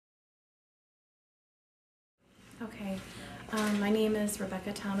My name is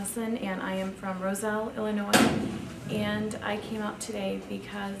Rebeccah Thomason, and I am from Roselle, Illinois. And I came out today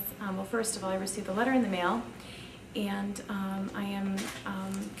because, well, first of all, I received a letter in the mail, and I am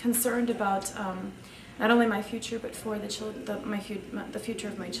concerned about not only my future, but for the future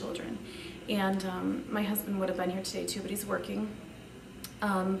of my children. And my husband would have been here today too, but he's working.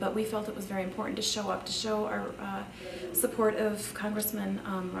 But we felt it was very important to show up, to show our support of Congressman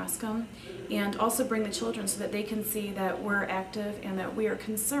Roskam, and also bring the children so that they can see that we're active and that we are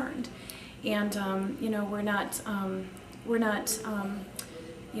concerned. And you know, we're not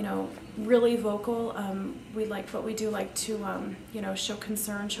you know, really vocal. But we do like to you know, show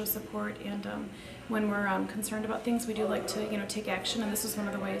concern, show support, and when we're concerned about things, we do like to, you know, take action. And this was one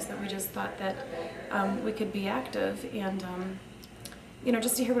of the ways that we just thought that we could be active and you know,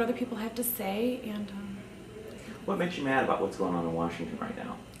 just to hear what other people have to say. And what makes you mad about what's going on in Washington right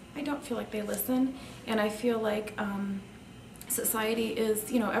now? I don't feel like they listen, and I feel like society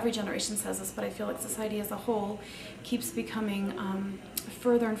is, you know, every generation says this, but I feel like society as a whole keeps becoming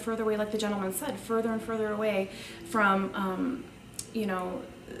further and further away, like the gentleman said, further and further away from, you know,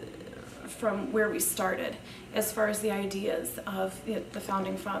 from where we started as far as the ideas of the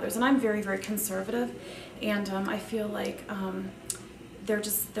Founding Fathers. And I'm very, very conservative, and I feel like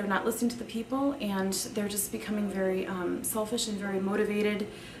they're not listening to the people, and they're just becoming very selfish and very motivated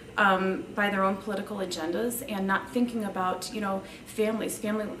by their own political agendas, and not thinking about, you know, families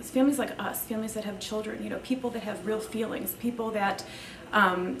like us, families that have children, you know, people that have real feelings, people that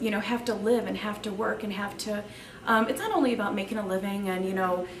you know, have to live and have to work and have to. It's not only about making a living, and you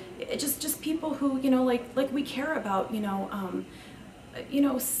know, just people who, you know, like we care about, you know,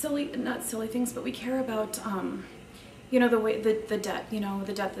 not silly things, but we care about. You know, the debt, you know,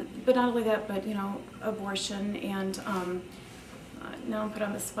 but not only that, but, you know, abortion, and now I'm put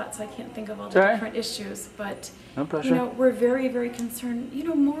on the spot, so I can't think of all the different issues, but, no pressure. You know, we're very, very concerned, you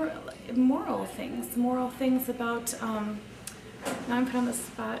know, moral things about, now I'm put on the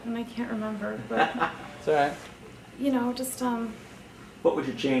spot, and I can't remember, but, it's all right. You know, just, What would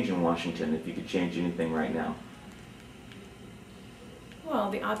you change in Washington if you could change anything right now? well,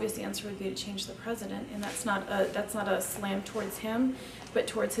 the obvious answer would be to change the president, and that's not a slam towards him, but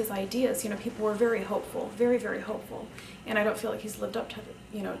towards his ideas. You know, people were very hopeful, very, very hopeful, and I don't feel like he's lived up to,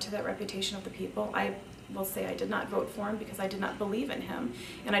 you know, to that reputation of the people. I will say I did not vote for him because I did not believe in him,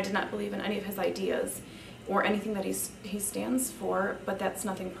 and I did not believe in any of his ideas or anything that he stands for. But that's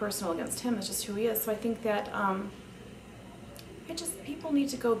nothing personal against him. It's just who he is. So I think that people need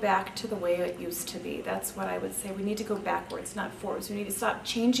to go back to the way it used to be. That's what I would say. We need to go backwards, not forwards. We need to stop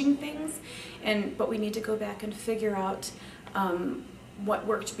changing things, but we need to go back and figure out what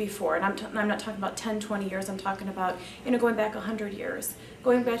worked before. And I'm not talking about 10, 20 years. I'm talking about, you know, going back 100 years,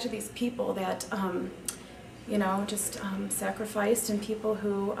 going back to these people that, you know, just sacrificed, and people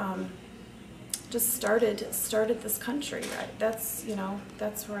who just started this country. Right? That's, you know,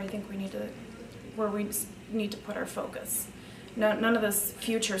 that's where I think we need to put our focus. No, none of this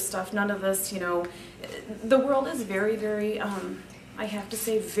future stuff, none of this, you know, the world is very, very, I have to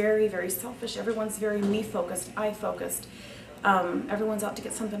say, very, very selfish. Everyone's very me-focused, I-focused. Everyone's out to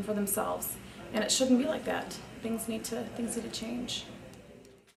get something for themselves, and it shouldn't be like that. Things need to change.